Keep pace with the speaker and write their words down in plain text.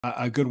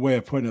A good way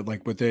of putting it,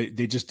 like what they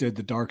just did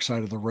the Dark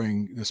Side of the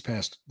Ring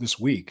this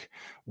week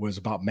was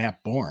about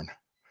Matt Bourne,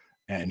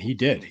 and he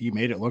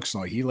made it look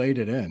so he laid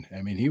it in.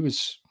 I mean, he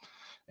was,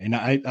 and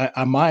I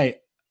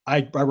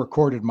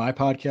recorded my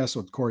podcast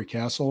with Corey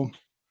Castle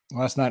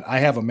last night. I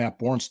have a Matt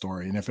Bourne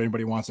story, and if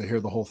anybody wants to hear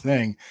the whole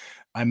thing,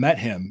 I met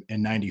him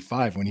in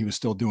 '95 when he was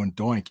still doing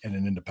Doink at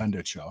an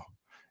independent show.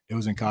 It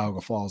was in Cuyahoga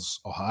Falls,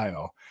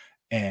 Ohio,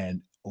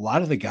 and a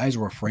lot of the guys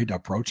were afraid to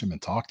approach him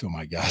and talk to him,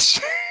 I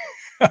guess.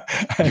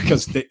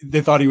 Because they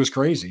thought he was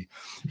crazy.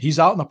 He's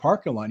out in the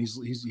parking lot.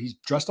 He's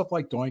dressed up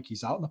like Doink.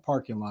 He's out in the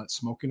parking lot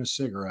smoking a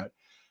cigarette,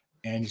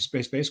 and he's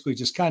basically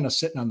just kind of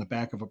sitting on the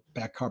back of a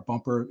back car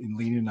bumper and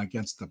leaning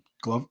against the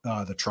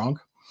trunk.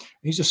 And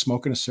he's just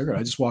smoking a cigarette.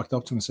 I just walked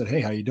up to him and said,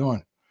 "Hey, how you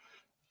doing?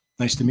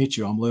 Nice to meet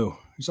you. I'm Lou."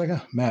 He's like,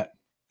 "Matt."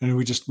 And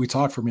we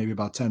talked for maybe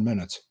about 10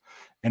 minutes.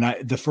 And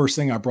the first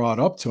thing I brought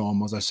up to him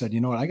was I said,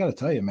 "You know what? I got to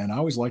tell you, man, I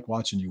always liked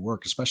watching you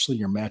work, especially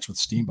your match with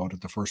Steamboat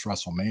at the first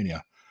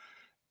WrestleMania."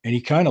 And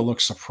he kind of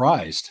looked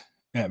surprised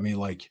at me,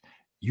 like,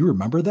 "You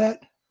remember that?"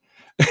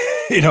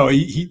 In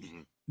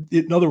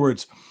other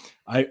words,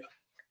 I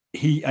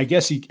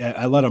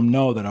let him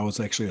know that I was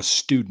actually a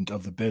student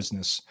of the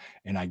business,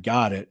 and I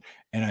got it.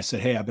 And I said,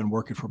 "Hey, I've been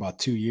working for about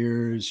 2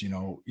 years. I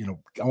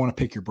want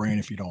to pick your brain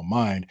if you don't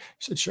mind."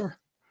 He said, "Sure."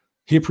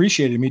 He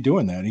appreciated me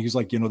doing that. And he's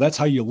like, that's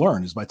how you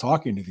learn, is by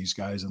talking to these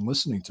guys and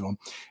listening to them.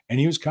 And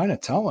he was kind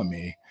of telling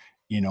me,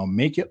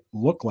 make it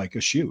look like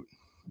a shoot.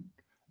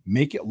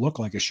 Make it look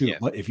like a shoot.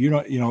 Yeah. If you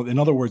don't, in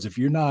other words, if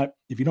you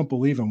don't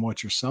believe in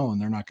what you're selling,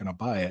 they're not going to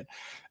buy it.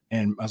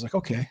 And I was like,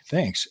 "Okay,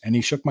 thanks." And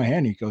he shook my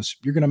hand. He goes,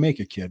 "You're going to make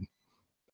it, kid.